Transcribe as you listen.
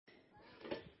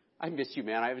I miss you,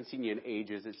 man. I haven't seen you in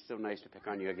ages. It's so nice to pick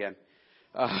on you again.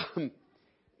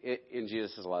 In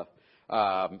Jesus' love.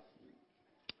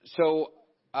 So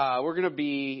we're going to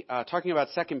be talking about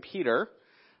 2 Peter.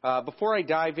 Before I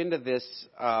dive into this,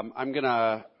 we're going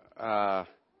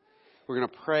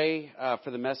to pray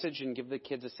for the message and give the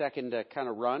kids a second to kind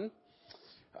of run.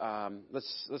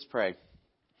 Let's pray.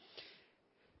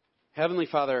 Heavenly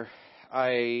Father,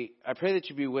 I pray that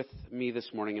you be with me this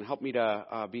morning and help me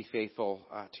to be faithful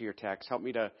to your text. Help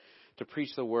me to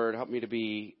preach the word. Help me to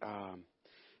be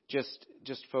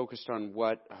just focused on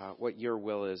what your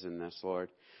will is in this, Lord.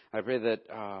 I pray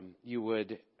that you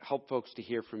would help folks to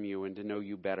hear from you and to know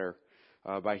you better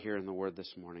by hearing the word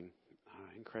this morning.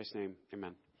 In Christ's name,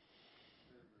 amen.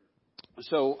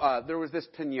 So there was this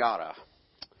piñata.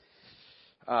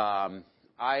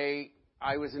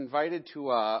 I was invited to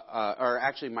or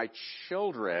actually my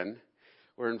children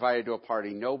were invited to a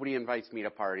party. Nobody invites me to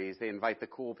parties. They invite the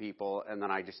cool people, and then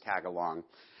I just tag along.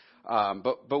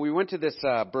 But we went to this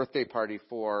birthday party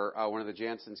for one of the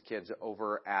Jansen's kids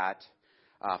over at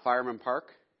Fireman Park.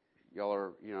 Y'all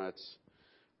are, it's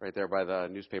right there by the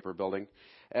newspaper building.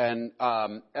 And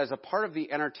as a part of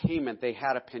the entertainment, they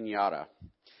had a piñata.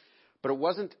 But it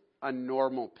wasn't a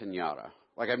normal piñata.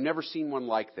 Like, I've never seen one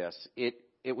like this.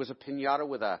 It was a piñata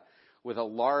with a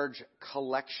large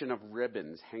collection of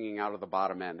ribbons hanging out of the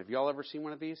bottom end. Have you all ever seen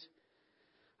one of these?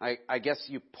 I guess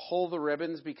you pull the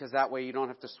ribbons because that way you don't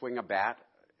have to swing a bat.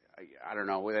 I don't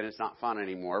know, then it's not fun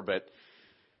anymore, but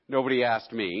nobody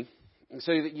asked me. And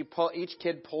so you pull, each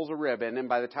kid pulls a ribbon, and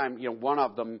by the time, one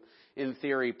of them, in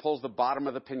theory, pulls the bottom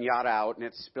of the piñata out and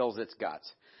it spills its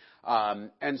guts.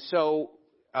 And so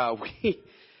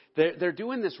they're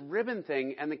doing this ribbon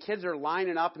thing, and the kids are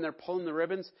lining up and they're pulling the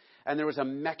ribbons, and there was a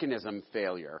mechanism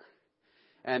failure.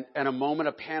 And a moment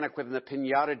of panic when the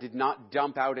piñata did not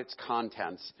dump out its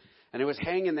contents. And it was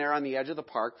hanging there on the edge of the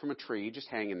park from a tree, just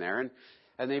hanging there.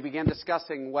 And they began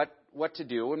discussing what to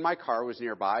do, and my car was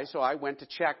nearby, so I went to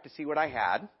check to see what I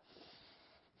had.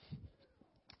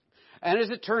 And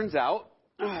as it turns out,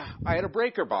 I had a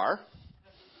breaker bar,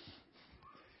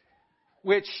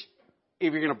 which,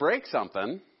 if you're going to break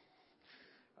something,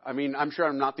 I mean, I'm sure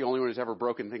I'm not the only one who's ever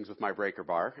broken things with my breaker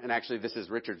bar. And actually, this is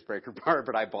Richard's breaker bar,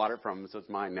 but I bought it from him, so it's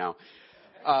mine now.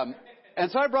 And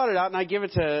so I brought it out, and I give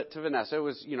it to Vanessa. It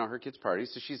was, her kid's party.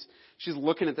 So she's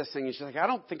looking at this thing, and she's like, I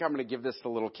don't think I'm going to give this to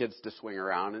little kids to swing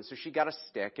around. And so she got a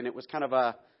stick, and it was kind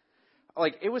of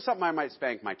it was something I might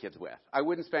spank my kids with. I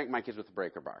wouldn't spank my kids with a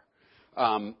breaker bar.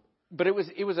 But it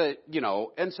was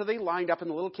and so they lined up,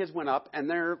 and the little kids went up, and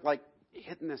they're,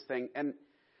 hitting this thing, and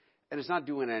it's not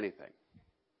doing anything.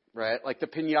 Right? Like, the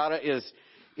piñata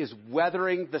is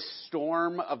weathering the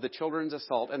storm of the children's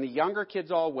assault. And the younger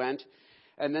kids all went.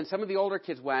 And then some of the older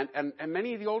kids went. And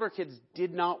many of the older kids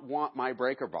did not want my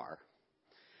breaker bar.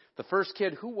 The first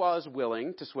kid who was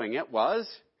willing to swing it was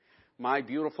my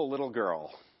beautiful little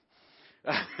girl.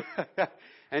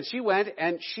 And she went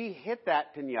and she hit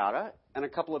that piñata. And a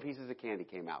couple of pieces of candy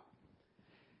came out.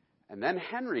 And then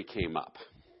Henry came up.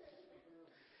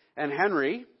 And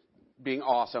Henry, being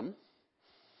awesome,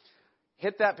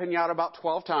 hit that piñata about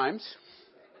 12 times,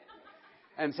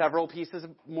 and several pieces of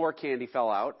more candy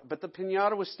fell out, but the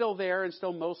piñata was still there and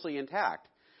still mostly intact.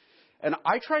 And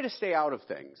I try to stay out of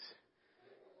things.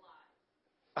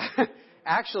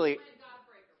 Actually,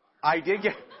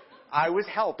 I was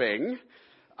helping.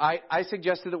 I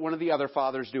suggested that one of the other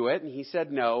fathers do it, and he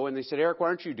said no, and they said, Eric, why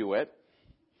don't you do it?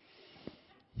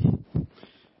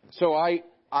 So I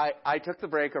took the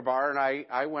breaker bar, and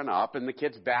I went up, and the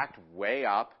kids backed way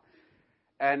up.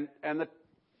 And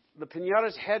the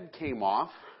piñata's head came off,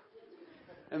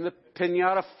 and the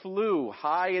piñata flew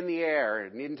high in the air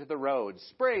and into the road,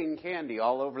 spraying candy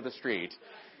all over the street.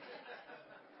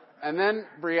 And then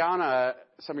Brianna,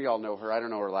 some of y'all know her, I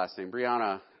don't know her last name,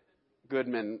 Brianna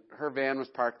Goodman, her van was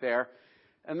parked there,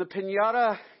 and the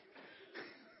piñata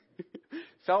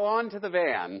fell onto the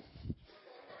van,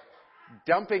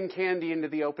 dumping candy into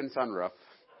the open sunroof.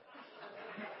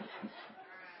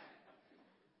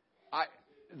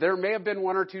 There may have been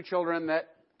one or two children that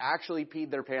actually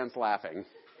peed their pants laughing.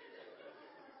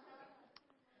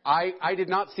 I did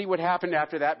not see what happened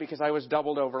after that because I was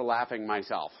doubled over laughing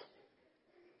myself.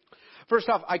 First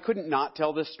off, I couldn't not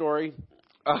tell this story.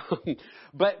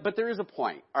 But there is a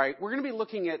point. All right, we're going to be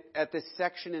looking at this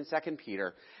section in 2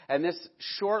 Peter, and this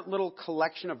short little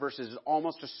collection of verses is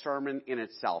almost a sermon in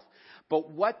itself. But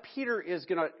what Peter is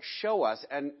going to show us,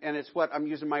 and it's what I'm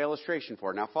using my illustration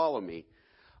for. Now follow me.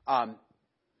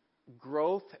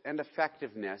 Growth and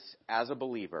effectiveness as a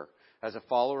believer, as a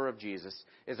follower of Jesus,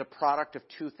 is a product of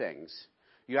two things.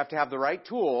 You have to have the right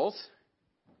tools,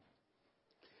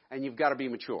 and you've got to be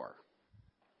mature.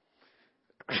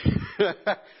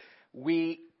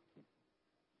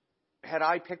 Had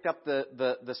I picked up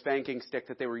the spanking stick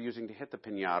that they were using to hit the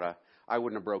piñata, I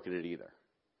wouldn't have broken it either.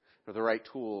 With the right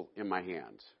tool in my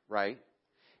hands, right?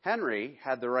 Henry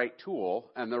had the right tool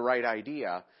and the right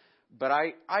idea, but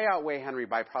I outweigh Henry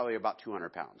by probably about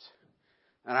 200 pounds.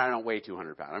 And I don't weigh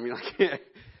 200 pounds. I mean,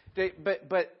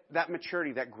 but that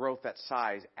maturity, that growth, that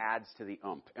size adds to the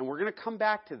oomph. And we're going to come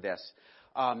back to this.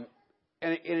 What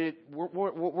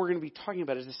we're going to be talking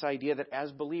about is this idea that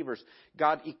as believers,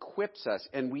 God equips us,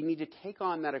 and we need to take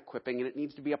on that equipping, and it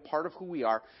needs to be a part of who we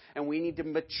are, and we need to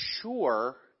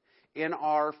mature in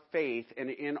our faith and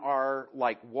in our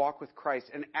walk with Christ.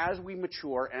 And as we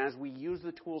mature and as we use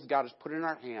the tools God has put in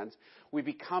our hands, we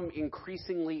become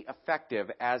increasingly effective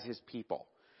as His people.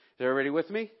 Is everybody with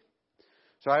me?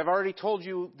 So I've already told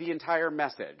you the entire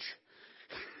message.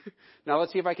 Now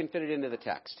let's see if I can fit it into the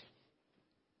text.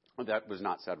 That was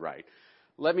not said right.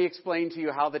 Let me explain to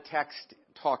you how the text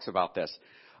talks about this.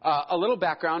 A little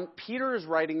background. Peter is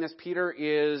writing this. Peter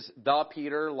is the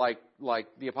Peter, like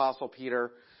the Apostle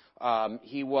Peter.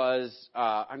 He was,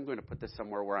 I'm going to put this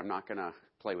somewhere where I'm not going to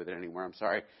play with it anymore. I'm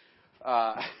sorry.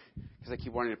 Because I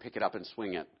keep wanting to pick it up and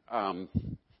swing it. And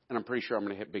I'm pretty sure I'm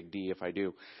going to hit big D if I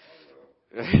do.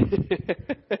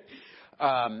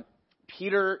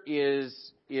 Peter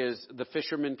is the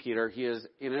fisherman Peter. He is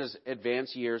in his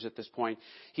advanced years at this point.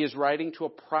 He is writing to a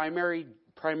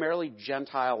primarily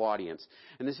Gentile audience.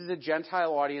 And this is a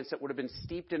Gentile audience that would have been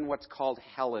steeped in what's called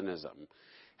Hellenism.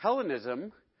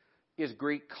 Hellenism is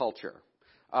Greek culture.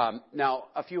 Now,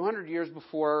 a few hundred years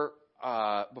before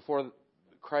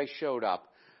Christ showed up,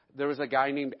 there was a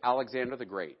guy named Alexander the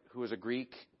Great who was a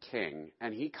Greek king,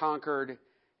 and he conquered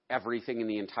everything in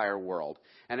the entire world.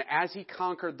 And as he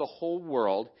conquered the whole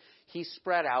world, he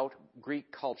spread out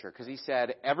Greek culture because he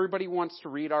said, everybody wants to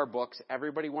read our books,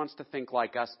 everybody wants to think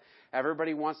like us,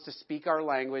 everybody wants to speak our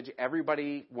language,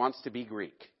 everybody wants to be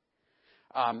Greek.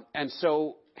 And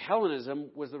so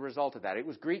Hellenism was the result of that. It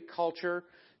was Greek culture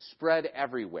spread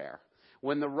everywhere.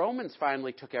 When the Romans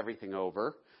finally took everything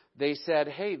over, they said,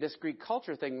 hey, this Greek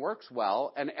culture thing works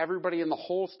well, and everybody in the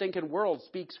whole stinking world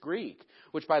speaks Greek,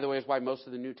 which, by the way, is why most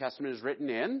of the New Testament is written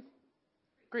in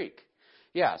Greek.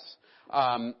 Yes.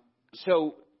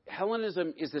 So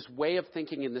Hellenism is this way of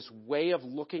thinking and this way of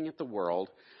looking at the world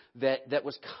that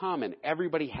was common.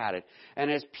 Everybody had it. And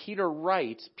as Peter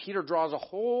writes, Peter draws a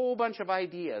whole bunch of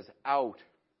ideas out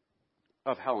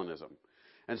of Hellenism.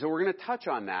 And so we're going to touch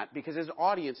on that because his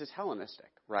audience is Hellenistic,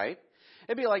 right?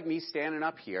 It'd be like me standing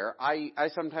up here. I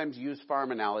sometimes use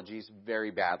farm analogies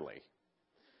very badly,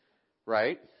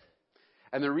 right?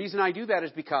 And the reason I do that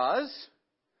is because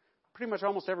pretty much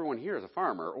almost everyone here is a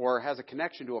farmer or has a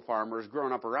connection to a farmer, has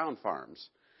grown up around farms,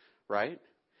 right?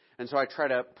 And so I try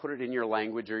to put it in your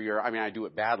language I do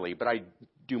it badly, but I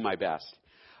do my best.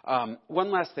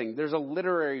 One last thing. There's a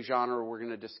literary genre we're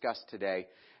going to discuss today.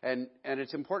 And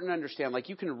it's important to understand,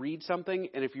 you can read something,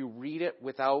 and if you read it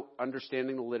without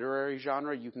understanding the literary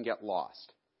genre, you can get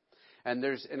lost. And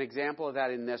there's an example of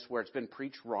that in this where it's been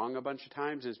preached wrong a bunch of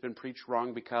times. It's been preached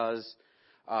wrong because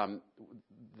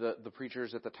the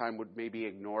preachers at the time would maybe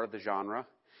ignore the genre.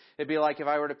 It'd be like if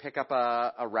I were to pick up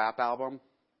a rap album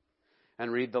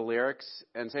and read the lyrics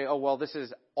and say, oh, well, this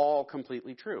is all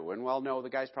completely true. And, well, no, the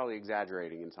guy's probably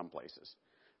exaggerating in some places,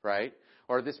 right?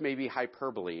 Or this may be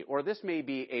hyperbole. Or this may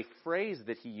be a phrase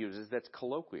that he uses that's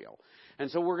colloquial. And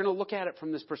so we're going to look at it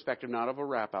from this perspective, not of a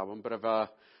rap album, but of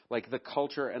the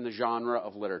culture and the genre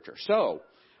of literature. So,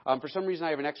 for some reason,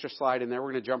 I have an extra slide in there.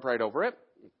 We're going to jump right over it.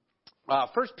 1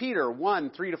 Peter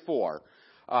 1,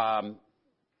 3-4.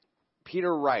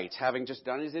 Peter writes, having just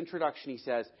done his introduction, he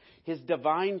says, His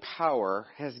divine power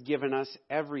has given us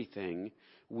everything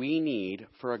we need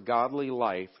for a godly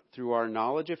life through our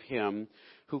knowledge of Him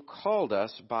who called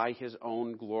us by His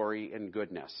own glory and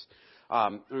goodness.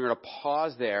 We're going to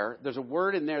pause there. There's a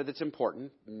word in there that's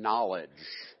important, knowledge,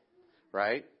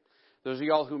 right? Those of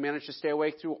y'all who managed to stay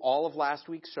awake through all of last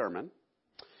week's sermon,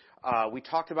 we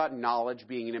talked about knowledge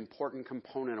being an important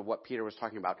component of what Peter was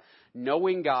talking about.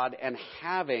 Knowing God and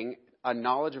having a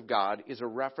knowledge of God is a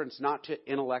reference not to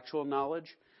intellectual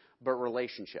knowledge, but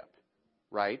relationship,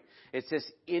 right? It's this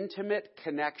intimate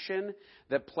connection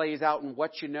that plays out in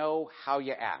what you know, how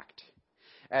you act.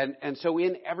 And so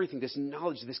in everything, this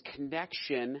knowledge, this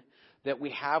connection that we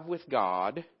have with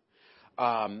God,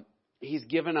 He's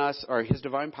given us, or His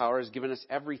divine power has given us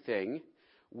everything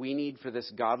we need for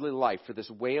this godly life, for this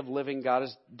way of living God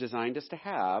has designed us to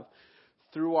have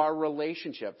through our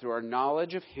relationship, through our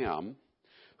knowledge of Him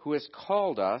who has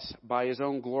called us by His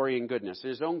own glory and goodness.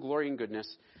 And His own glory and goodness,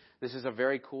 This is a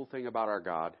very cool thing about our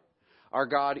God. Our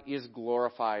God is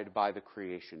glorified by the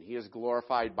creation. He is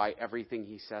glorified by everything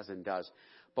he says and does.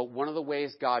 But one of the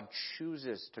ways God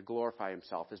chooses to glorify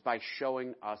himself is by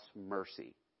showing us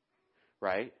mercy,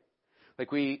 right?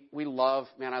 Like we love,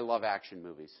 man, I love action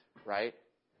movies, right?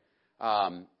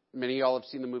 Many of y'all have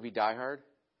seen the movie Die Hard.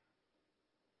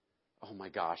 Oh my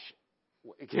gosh.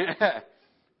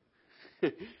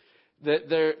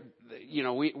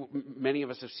 Many of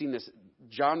us have seen this.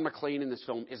 John McClane in this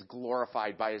film is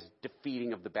glorified by his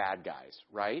defeating of the bad guys,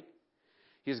 right?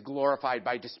 He is glorified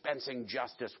by dispensing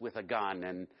justice with a gun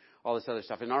and all this other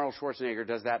stuff. And Arnold Schwarzenegger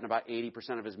does that in about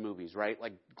 80% of his movies, right?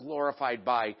 Like glorified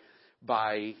by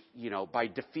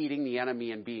defeating the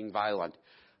enemy and being violent.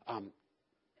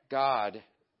 God,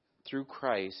 through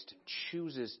Christ,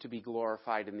 chooses to be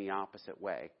glorified in the opposite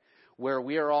way, where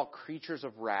we are all creatures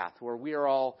of wrath, where we are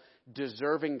all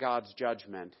deserving God's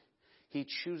judgment. He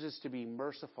chooses to be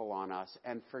merciful on us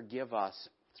and forgive us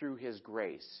through his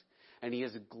grace. And he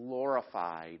is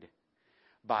glorified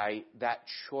by that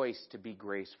choice to be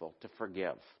graceful, to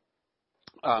forgive.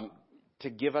 To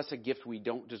give us a gift we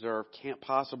don't deserve, can't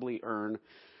possibly earn.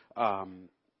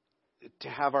 To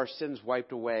have our sins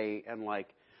wiped away and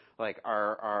like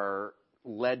our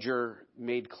ledger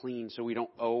made clean so we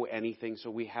don't owe anything, so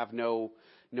we have no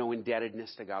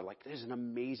indebtedness to God. Like, there's an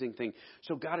amazing thing.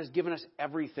 So God has given us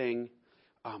everything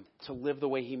to live the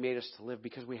way he made us to live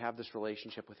because we have this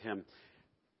relationship with him,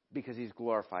 because he's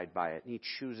glorified by it, and he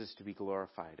chooses to be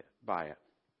glorified by it.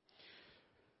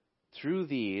 Through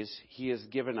these, he has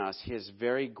given us his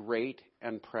very great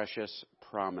and precious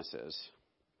promises.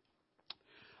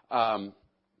 God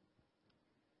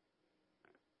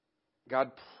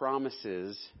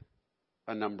promises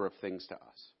a number of things to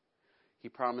us. He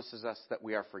promises us that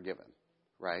we are forgiven,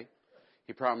 right?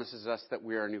 He promises us that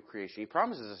we are a new creation. He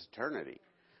promises us eternity,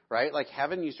 right? Like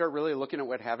heaven, you start really looking at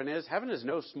what heaven is. Heaven is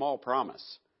no small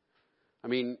promise. I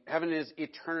mean, heaven is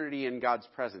eternity in God's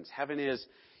presence. Heaven is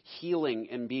healing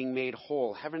and being made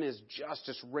whole. Heaven is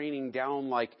justice raining down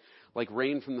like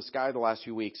rain from the sky the last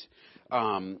few weeks.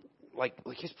 Like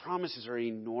his promises are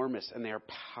enormous and they are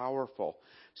powerful,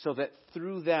 so that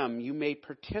through them you may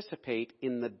participate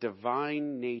in the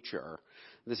divine nature.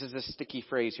 This is a sticky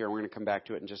phrase here. We're going to come back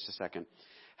to it in just a second.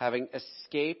 Having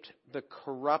escaped the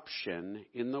corruption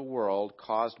in the world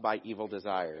caused by evil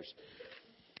desires.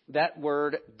 That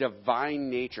word, divine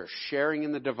nature, sharing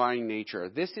in the divine nature,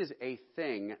 this is a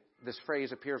thing. This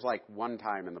phrase appears like one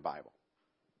time in the Bible,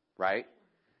 right?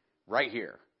 Right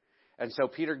here. And so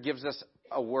Peter gives us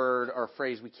a word or a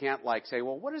phrase we can't say,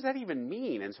 well, what does that even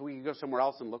mean? And so we can go somewhere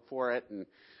else and look for it. And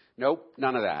nope,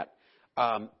 none of that.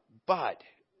 But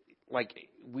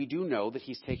we do know that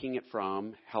he's taking it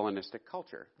from Hellenistic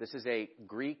culture. This is a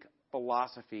Greek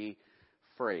philosophy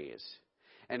phrase.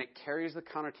 And it carries the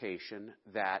connotation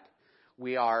that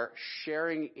we are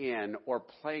sharing in or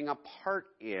playing a part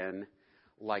in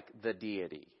the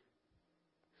deity.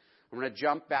 I'm going to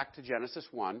jump back to Genesis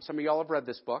 1. Some of y'all have read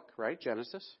this book, right?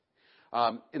 Genesis.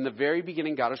 In the very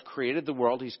beginning, God has created the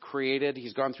world. He's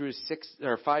gone through his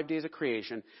 5 days of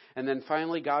creation. And then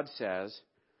finally God said,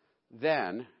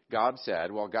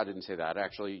 well, God didn't say that.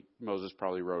 Actually, Moses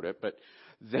probably wrote it. But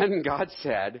then God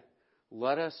said,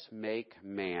 let us make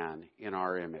man in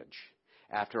our image,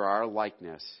 after our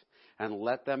likeness, and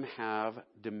let them have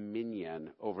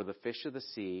dominion over the fish of the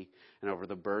sea, and over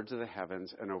the birds of the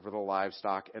heavens, and over the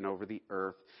livestock, and over the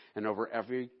earth, and over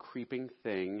every creeping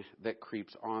thing that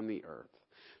creeps on the earth.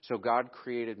 So God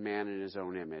created man in his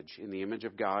own image. In the image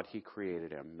of God, he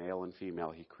created him. Male and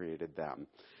female, he created them.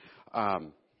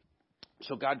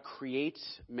 So God creates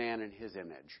man in his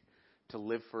image to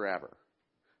live forever,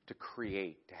 to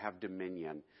create, to have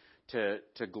dominion, to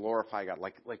glorify God.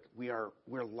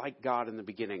 We're like God in the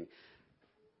beginning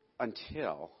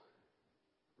until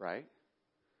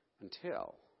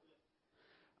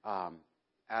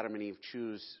Adam and Eve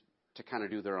choose to kind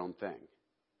of do their own thing.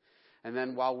 And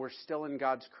then while we're still in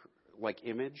God's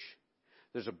image,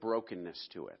 there's a brokenness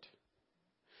to it.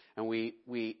 And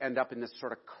we end up in this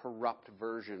sort of corrupt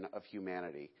version of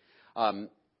humanity.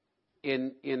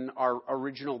 In our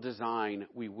original design,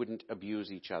 we wouldn't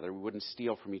abuse each other. We wouldn't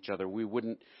steal from each other. We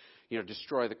wouldn't,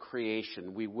 destroy the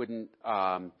creation. We wouldn't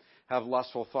have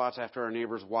lustful thoughts after our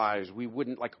neighbors' wives. We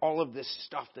wouldn't, all of this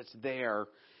stuff that's there,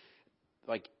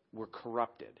 we're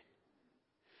corrupted.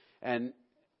 And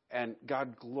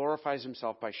God glorifies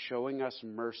himself by showing us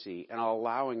mercy and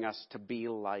allowing us to be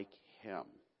like him.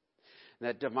 And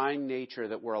that divine nature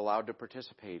that we're allowed to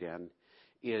participate in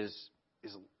is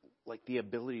the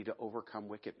ability to overcome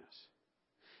wickedness.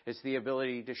 It's the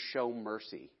ability to show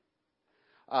mercy.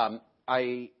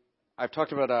 I I've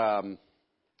talked about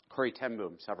Corrie ten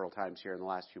Boom several times here in the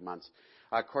last few months.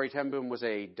 Corrie ten Boom was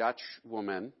a Dutch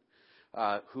woman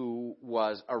who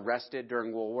was arrested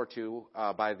during World War II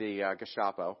by the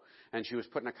Gestapo, and she was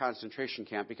put in a concentration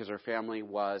camp because her family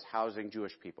was housing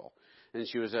Jewish people. And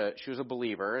she was a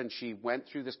believer, and she went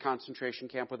through this concentration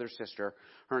camp with her sister.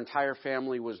 Her entire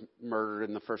family was murdered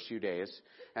in the first few days,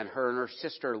 and her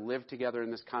sister lived together in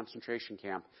this concentration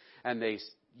camp. And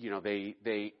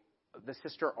the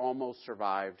sister almost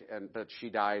survived, but she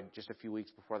died just a few weeks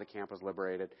before the camp was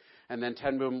liberated. And then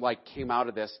ten Boom came out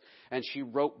of this, and she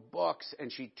wrote books,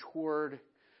 and she toured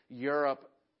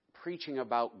Europe preaching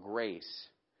about grace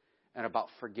and about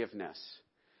forgiveness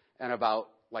and about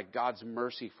God's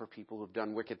mercy for people who've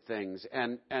done wicked things.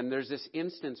 And there's this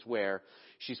instance where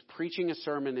she's preaching a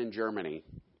sermon in Germany,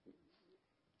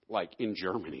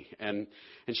 and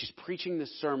she's preaching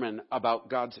this sermon about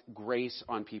God's grace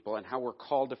on people and how we're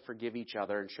called to forgive each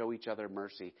other and show each other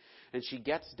mercy. And she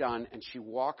gets done, and she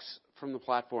walks from the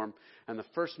platform, and the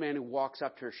first man who walks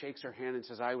up to her shakes her hand and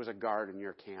says, "I was a guard in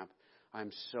your camp.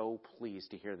 I'm so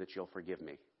pleased to hear that you'll forgive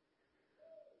me."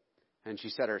 And she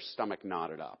said her stomach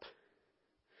knotted up.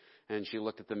 And she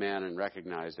looked at the man and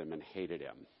recognized him and hated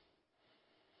him.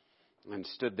 And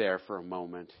stood there for a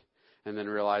moment, and then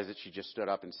realized that she just stood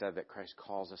up and said that Christ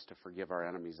calls us to forgive our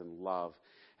enemies and love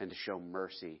and to show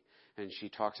mercy. And she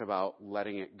talks about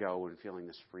letting it go and feeling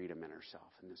this freedom in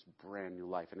herself and this brand new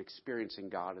life and experiencing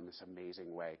God in this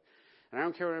amazing way. And I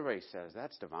don't care what everybody says,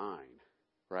 that's divine,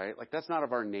 right? That's not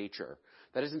of our nature.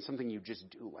 That isn't something you just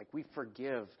do. We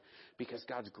forgive because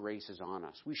God's grace is on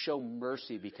us. We show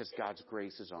mercy because God's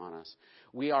grace is on us.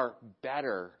 We are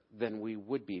better than we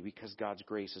would be because God's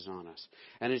grace is on us.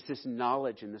 And it's this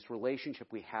knowledge and this relationship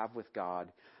we have with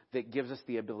God that gives us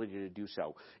the ability to do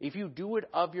so. If you do it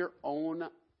of your own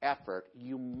effort,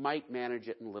 you might manage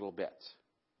it in little bits,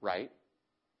 right?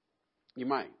 You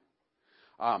might.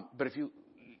 But if you...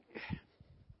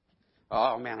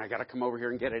 Oh, man, I got to come over here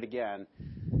and get it again.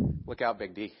 Look out,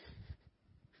 Big D.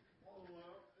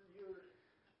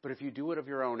 But if you do it of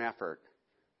your own effort,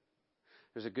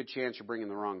 there's a good chance you're bringing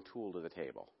the wrong tool to the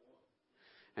table.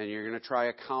 And you're going to try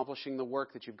accomplishing the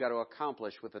work that you've got to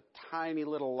accomplish with a tiny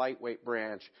little lightweight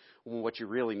branch when what you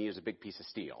really need is a big piece of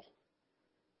steel.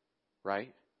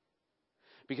 Right?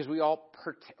 Because we all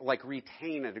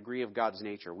retain a degree of God's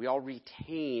nature. We all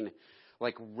retain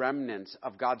remnants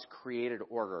of God's created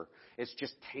order. It's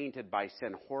just tainted by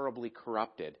sin, horribly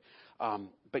corrupted.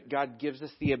 But God gives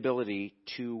us the ability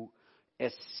to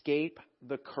escape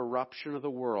the corruption of the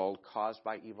world caused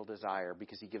by evil desire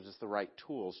because he gives us the right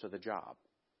tools to the job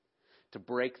to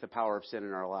break the power of sin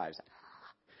in our lives.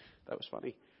 That was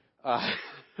funny.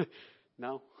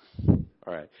 No?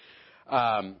 All right.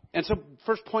 And so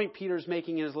first point Peter's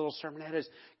making in his little sermonette is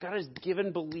God has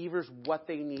given believers what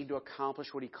they need to accomplish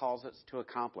what he calls us to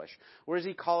accomplish. What does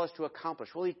he call us to accomplish?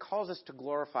 Well, he calls us to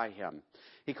glorify him.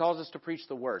 He calls us to preach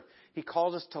the word. He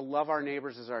calls us to love our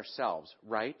neighbors as ourselves,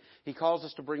 right? He calls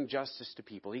us to bring justice to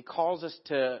people. He calls us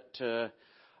to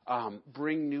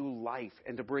bring new life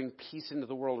and to bring peace into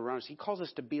the world around us. He calls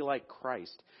us to be like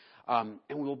Christ. And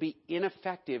we'll be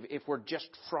ineffective if we're just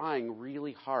trying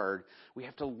really hard. We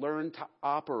have to learn to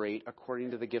operate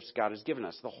according to the gifts God has given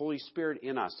us. The Holy Spirit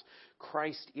in us,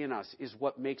 Christ in us, is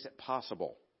what makes it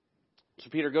possible. So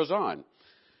Peter goes on.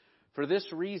 For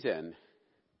this reason,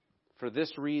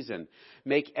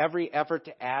 make every effort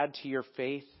to add to your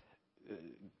faith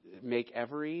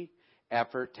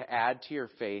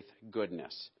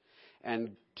goodness,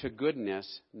 and to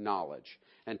goodness, knowledge,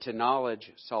 and to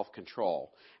knowledge,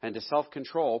 self-control, and to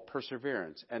self-control,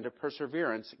 perseverance, and to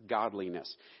perseverance,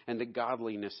 godliness, and to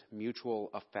godliness,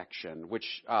 mutual affection,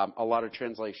 which a lot of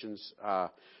translations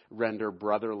render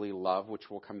brotherly love, which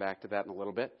we'll come back to that in a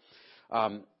little bit,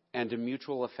 and to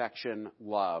mutual affection,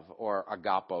 love, or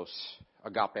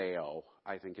agapeo,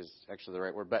 I think is actually the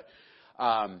right word. But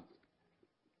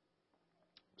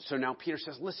so now Peter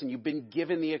says, listen, you've been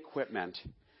given the equipment,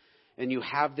 and you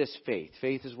have this faith.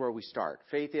 Faith is where we start.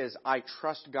 Faith is, I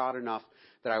trust God enough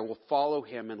that I will follow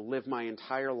him and live my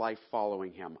entire life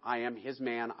following him. I am his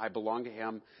man. I belong to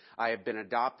him. I have been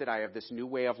adopted. I have this new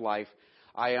way of life.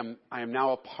 I am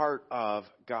now a part of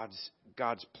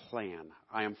God's plan.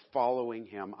 I am following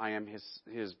him. I am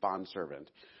his bondservant,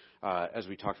 as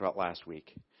we talked about last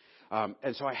week.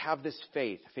 And so I have this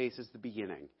faith. Faith is the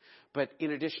beginning. But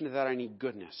in addition to that, I need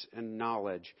goodness and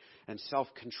knowledge and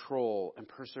self-control and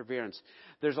perseverance.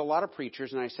 There's a lot of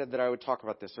preachers, and I said that I would talk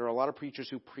about this. There are a lot of preachers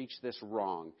who preach this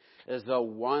wrong, as though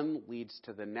one leads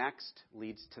to the next,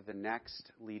 leads to the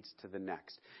next, leads to the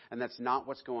next. And that's not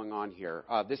what's going on here.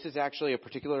 This is actually a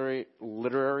particular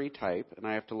literary type, and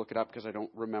I have to look it up because I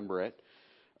don't remember it.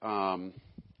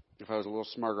 If I was a little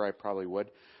smarter, I probably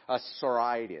would.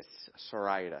 Sorites.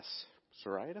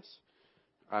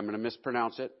 I'm going to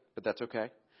mispronounce it, but that's okay.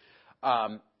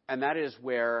 And that is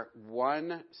where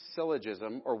one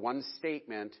syllogism or one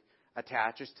statement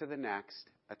attaches to the next,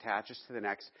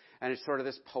 and it's sort of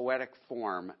this poetic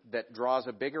form that draws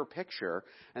a bigger picture,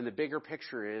 and the bigger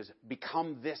picture is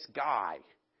become this guy,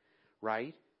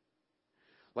 right?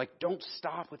 Like, don't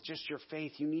stop with just your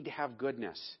faith. You need to have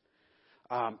goodness.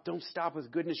 Don't stop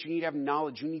with goodness. You need to have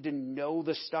knowledge. You need to know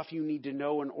the stuff you need to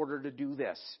know in order to do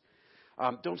this.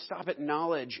 Don't stop at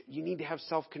knowledge. You need to have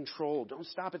self-control. Don't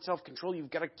stop at self-control. You've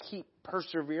got to keep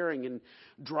persevering and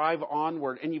drive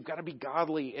onward. And you've got to be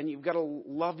godly. And you've got to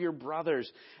love your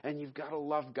brothers. And you've got to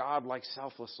love God like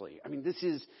selflessly. I mean, this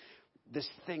is this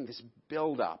thing, this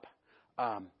build-up.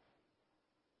 But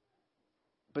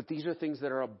these are things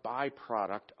that are a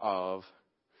byproduct of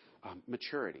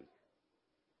maturity,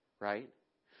 right?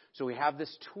 So we have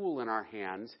this tool in our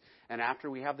hands, and after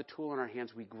we have the tool in our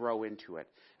hands, we grow into it,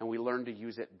 and we learn to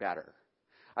use it better.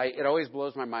 It always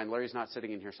blows my mind. Larry's not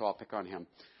sitting in here, so I'll pick on him.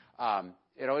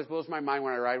 It always blows my mind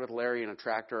when I ride with Larry in a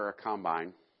tractor or a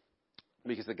combine,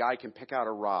 because the guy can pick out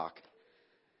a rock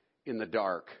in the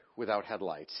dark without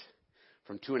headlights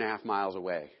from 2.5 miles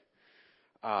away.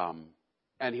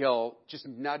 And he'll just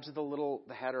nudge the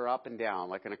header up and down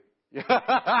like in a...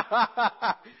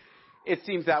 It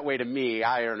seems that way to me.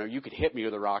 I don't know. You could hit me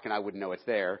with a rock and I wouldn't know it's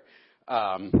there.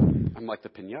 I'm like the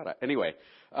piñata. Anyway,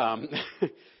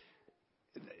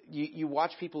 you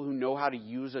watch people who know how to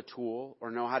use a tool or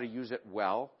know how to use it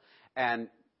well, and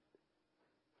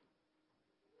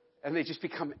they just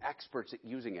become experts at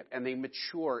using it, and they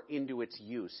mature into its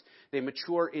use. They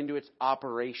mature into its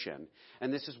operation.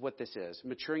 And this is what this is.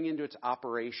 Maturing into its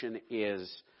operation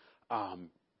is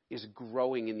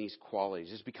growing in these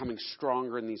qualities, is becoming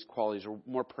stronger in these qualities, or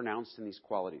more pronounced in these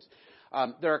qualities.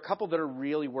 There are a couple that are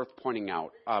really worth pointing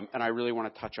out, and I really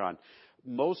want to touch on.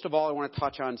 Most of all, I want to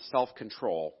touch on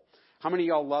self-control. How many of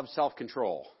y'all love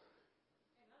self-control?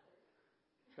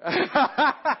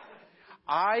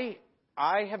 I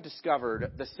have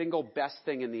discovered the single best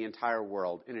thing in the entire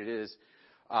world, and it is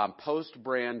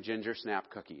Post-brand Ginger Snap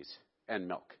cookies and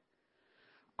milk.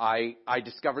 I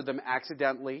discovered them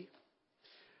accidentally,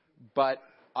 but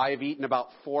I've eaten about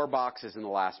 4 boxes in the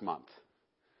last month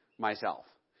myself.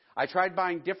 I tried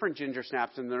buying different Ginger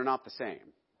Snaps, and they're not the same.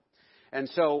 And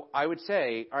so I would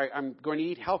say, all right, I'm going to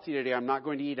eat healthy today. I'm not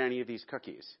going to eat any of these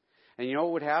cookies. And you know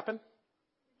what would happen?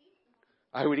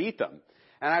 I would eat them.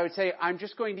 And I would say, I'm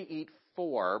just going to eat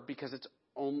 4 because it's,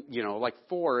 like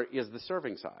 4 is the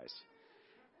serving size.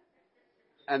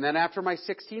 And then after my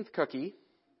 16th cookie,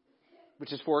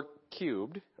 which is 4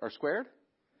 cubed, or squared?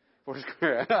 4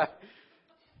 squared.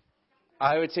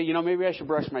 I would say, maybe I should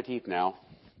brush my teeth now.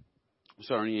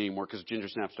 So I don't eat anymore because Ginger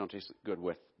Snaps don't taste good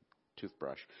with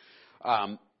toothbrush.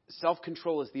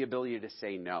 Self-control is the ability to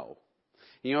say no.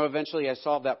 Eventually I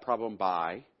solved that problem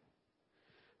by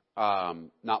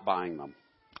not buying them.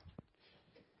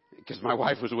 Because my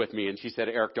wife was with me, and she said,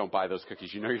 Eric, don't buy those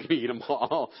cookies. You're going to eat them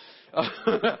all.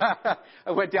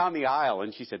 I went down the aisle,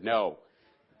 and she said, no.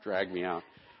 Dragged me out.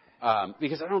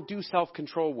 Because I don't do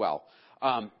self-control well.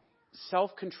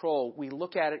 Self-control, we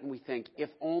look at it and we think, if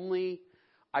only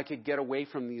I could get away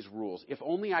from these rules. If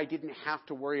only I didn't have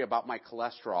to worry about my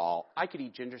cholesterol, I could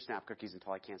eat Ginger Snap cookies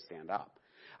until I can't stand up.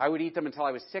 I would eat them until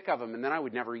I was sick of them, and then I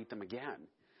would never eat them again.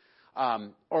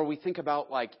 Or we think about,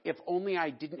 if only I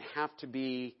didn't have to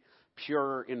be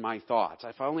pure in my thoughts.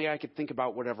 If only I could think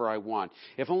about whatever I want.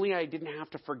 If only I didn't have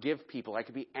to forgive people. I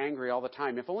could be angry all the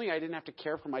time. If only I didn't have to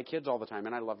care for my kids all the time.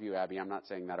 And I love you, Abby. I'm not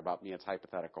saying that about me. It's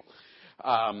hypothetical.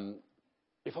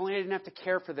 If only I didn't have to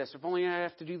care for this. If only I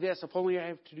have to do this. If only I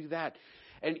have to do that.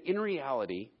 And in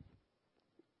reality,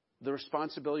 the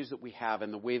responsibilities that we have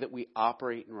and the way that we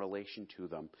operate in relation to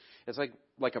them, it's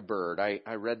like a bird.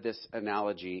 I read this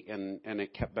analogy, and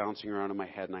it kept bouncing around in my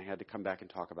head, and I had to come back and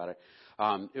talk about it.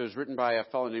 It was written by a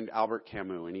fellow named Albert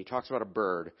Camus, and he talks about a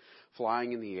bird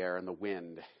flying in the air and the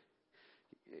wind.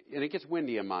 And it gets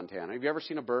windy in Montana. Have you ever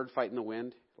seen a bird fight in the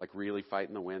wind? Like really fight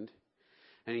in the wind?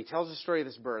 And he tells the story of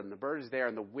this bird, and the bird is there,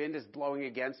 and the wind is blowing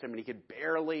against him, and he could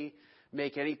barely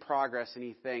make any progress, and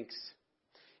he thinks,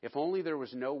 If only there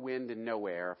was no wind and no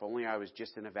air, if only I was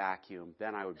just in a vacuum,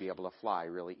 then I would be able to fly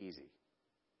really easy.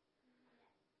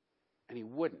 And he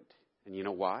wouldn't. And you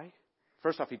know why?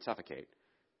 First off, he'd suffocate.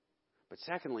 But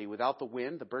secondly, without the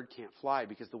wind, the bird can't fly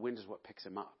because the wind is what picks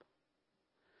him up.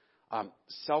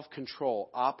 Self-control,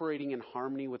 operating in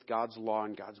harmony with God's law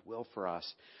and God's will for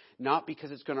us, not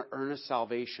because it's going to earn us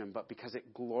salvation, but because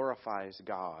it glorifies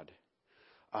God.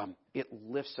 It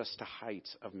lifts us to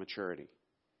heights of maturity,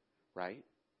 right?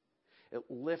 It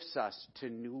lifts us to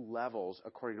new levels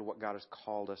according to what God has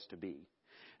called us to be.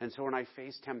 And so when I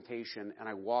face temptation and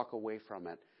I walk away from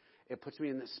it, it puts me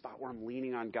in this spot where I'm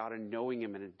leaning on God and knowing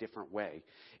Him in a different way.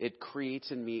 It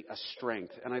creates in me a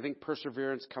strength. And I think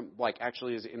perseverance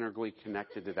actually is integrally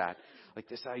connected to that. Like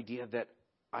this idea that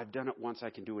I've done it once, I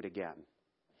can do it again.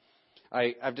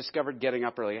 I've discovered getting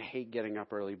up early. I hate getting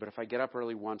up early, but if I get up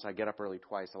early once, I get up early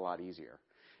twice a lot easier.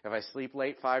 If I sleep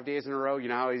late 5 days in a row, you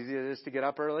know how easy it is to get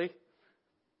up early?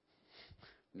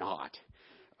 Not.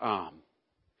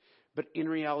 But in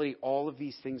reality, all of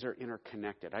these things are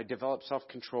interconnected. I develop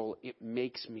self-control. It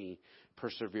makes me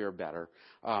persevere better.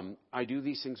 I do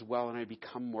these things well, and I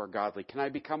become more godly. Can I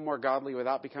become more godly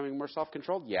without becoming more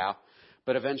self-controlled? Yeah.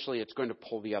 But eventually, it's going to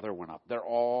pull the other one up. They're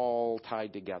all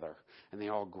tied together, and they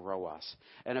all grow us.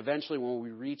 And eventually, when we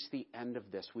reach the end of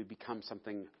this, we become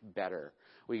something better.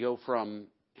 We go from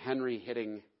Henry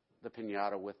hitting the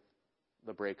piñata with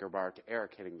the breaker bar to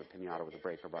Eric hitting the piñata with the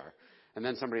breaker bar. And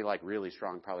then somebody like really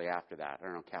strong probably after that. I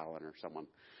don't know, Callan or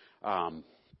someone.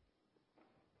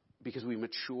 Because we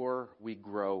mature, we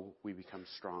grow, we become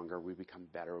stronger, we become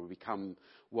better, we become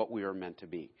what we are meant to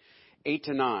be. 8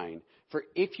 to 9. For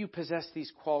if you possess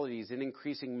these qualities in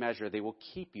increasing measure, they will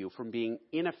keep you from being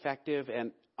ineffective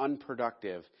and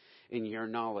unproductive in your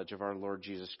knowledge of our Lord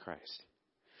Jesus Christ.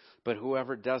 But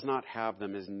whoever does not have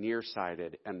them is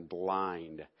nearsighted and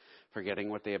blind, forgetting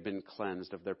what they have been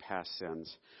cleansed of their past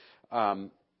sins. I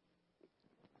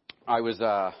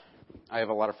have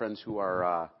a lot of friends who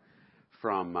are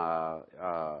from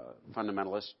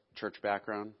fundamentalist church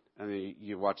background, and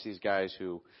you watch these guys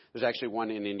who. There's actually one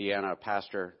in Indiana, a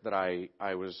pastor that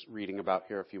I was reading about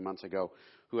here a few months ago,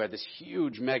 who had this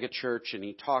huge mega church, and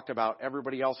he talked about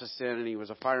everybody else's sin, and he was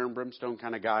a fire and brimstone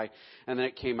kind of guy. And then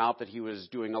it came out that he was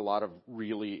doing a lot of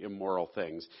really immoral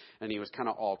things, and he was kind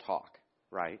of all talk,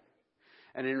 right?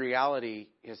 And in reality,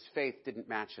 his faith didn't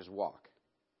match his walk.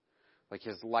 Like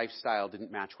his lifestyle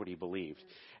didn't match what he believed.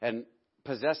 And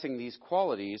possessing these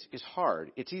qualities is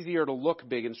hard. It's easier to look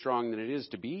big and strong than it is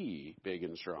to be big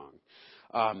and strong.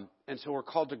 And so we're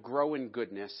called to grow in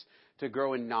goodness, to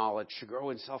grow in knowledge, to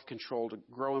grow in self-control, to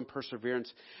grow in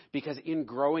perseverance. Because in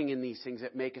growing in these things,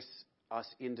 it makes us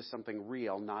into something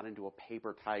real, not into a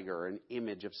paper tiger or an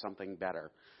image of something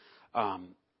better.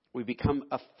 We become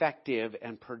effective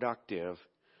and productive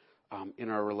in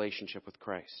our relationship with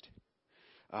Christ.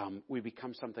 We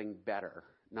become something better,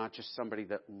 not just somebody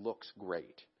that looks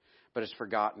great, but has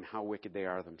forgotten how wicked they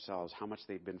are themselves, how much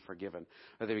they've been forgiven,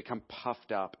 or they become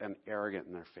puffed up and arrogant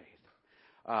in their faith.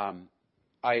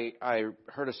 I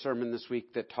heard a sermon this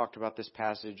week that talked about this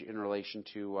passage in relation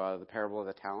to the parable of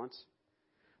the talents.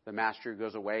 The master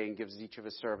goes away and gives each of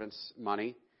his servants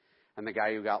money. And the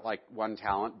guy who got like one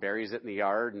talent buries it in the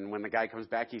yard. And when the guy comes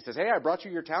back, he says, "Hey, I brought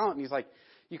you your talent." And he's like,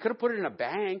 "You could have put it in a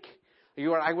bank.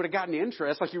 I would have gotten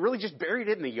interest. Like, you really just buried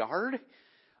it in the yard?"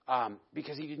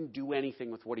 Because he didn't do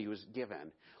anything with what he was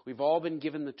given. We've all been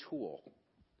given the tool,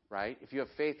 right? If you have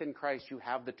faith in Christ, you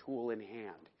have the tool in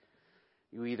hand.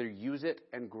 You either use it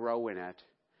and grow in it,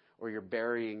 or you're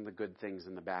burying the good things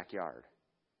in the backyard,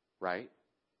 right?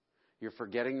 You're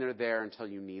forgetting they're there until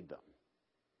you need them.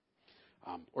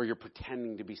 Or you're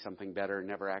pretending to be something better and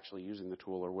never actually using the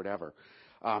tool or whatever.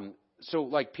 So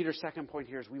like Peter's second point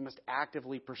here is we must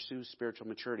actively pursue spiritual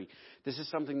maturity. This is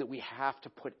something that we have to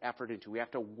put effort into. We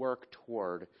have to work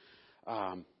toward.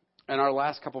 And our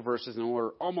last couple verses, and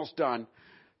we're almost done.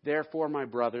 Therefore, my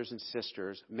brothers and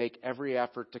sisters, make every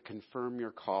effort to confirm your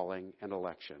calling and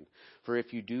election. For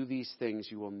if you do these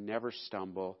things, you will never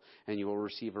stumble, and you will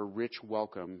receive a rich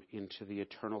welcome into the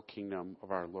eternal kingdom of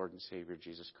our Lord and Savior,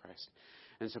 Jesus Christ.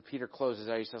 And so Peter closes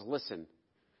out. He says, listen,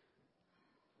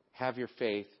 have your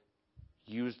faith,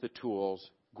 use the tools,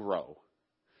 grow.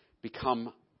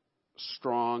 Become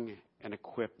strong and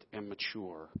equipped and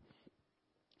mature.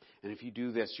 And if you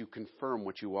do this, you confirm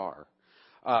what you are.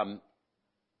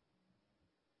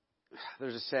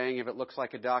 There's a saying, if it looks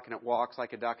like a duck and it walks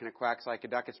like a duck and it quacks like a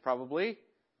duck, it's probably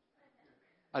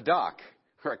a duck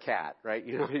or a cat, right?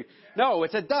 You know, no,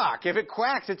 it's a duck. If it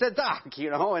quacks, it's a duck, you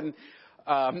know, and,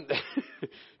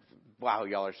 wow,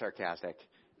 y'all are sarcastic.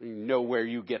 You know where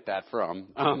you get that from.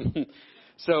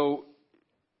 So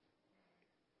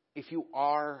if you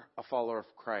are a follower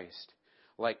of Christ,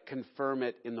 like, confirm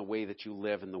it in the way that you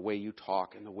live, in the way you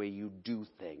talk, in the way you do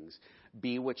things.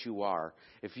 Be what you are.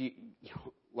 If you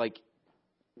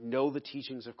know the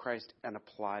teachings of Christ and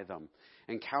apply them.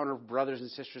 Encounter brothers and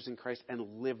sisters in Christ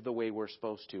and live the way we're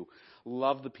supposed to.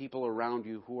 Love the people around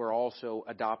you who are also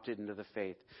adopted into the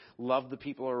faith. Love the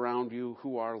people around you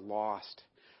who are lost.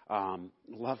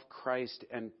 Love Christ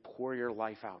and pour your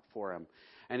life out for him.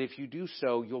 And if you do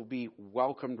so, you'll be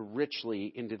welcomed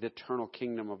richly into the eternal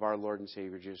kingdom of our Lord and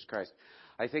Savior, Jesus Christ.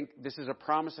 I think this is a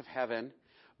promise of heaven,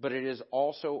 but it is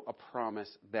also a promise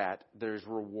that there's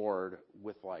reward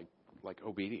with like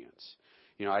obedience.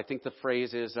 I think the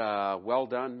phrase is, well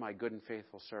done, my good and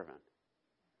faithful servant.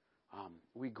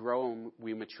 We grow and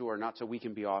we mature, not so we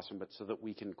can be awesome, but so that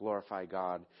we can glorify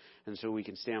God, and so we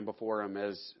can stand before him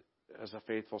as a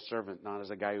faithful servant, not as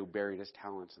a guy who buried his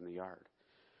talents in the yard.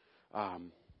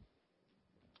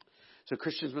 So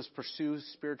Christians must pursue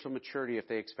spiritual maturity if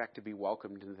they expect to be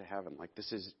welcomed into heaven. Like,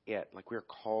 this is it. Like, we're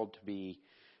called to be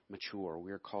mature.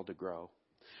 We are called to grow.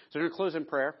 So I'm going to close in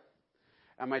prayer.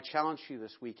 And my challenge to you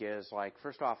this week is,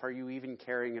 first off, are you even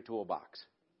carrying a toolbox?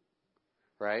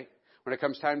 Right? When it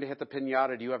comes time to hit the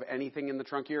piñata, do you have anything in the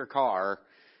trunk of your car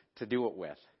to do it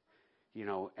with?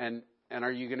 And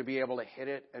are you going to be able to hit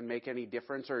it and make any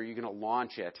difference, or are you going to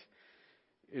launch it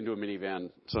into a minivan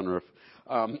sunroof?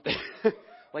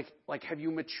 Have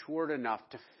you matured enough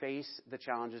to face the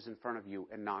challenges in front of you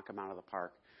and knock them out of the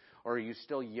park? Or are you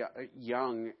still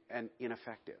young and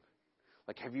ineffective?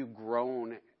 Have you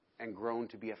grown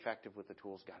to be effective with the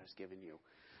tools God has given you?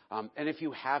 And if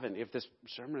you haven't, if this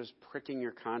sermon is pricking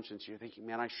your conscience, you're thinking,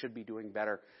 man, I should be doing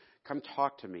better, come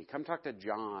talk to me. Come talk to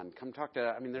John.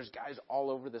 There's guys all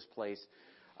over this place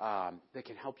that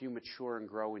can help you mature and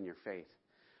grow in your faith.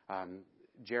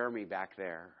 Jeremy back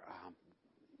there,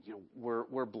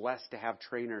 we're blessed to have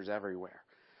trainers everywhere.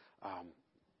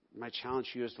 My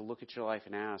challenge to you is to look at your life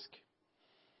and ask,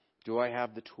 do I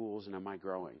have the tools and am I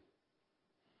growing?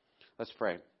 Let's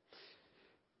pray.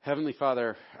 Heavenly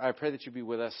Father, I pray that you be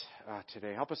with us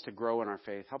today. Help us to grow in our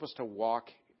faith. Help us to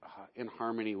walk in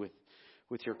harmony with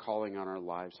your calling on our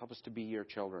lives. Help us to be your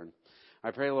children. I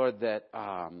pray, Lord, that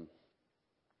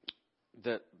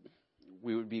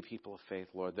we would be people of faith,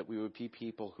 Lord, that we would be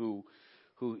people who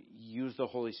use the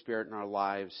Holy Spirit in our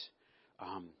lives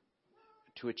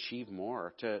to achieve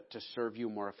more, to serve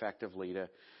you more effectively, to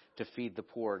feed the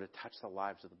poor, to touch the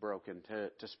lives of the broken,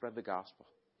 to spread the gospel.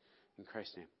 In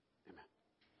Christ's name, amen.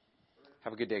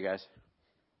 Have a good day, guys.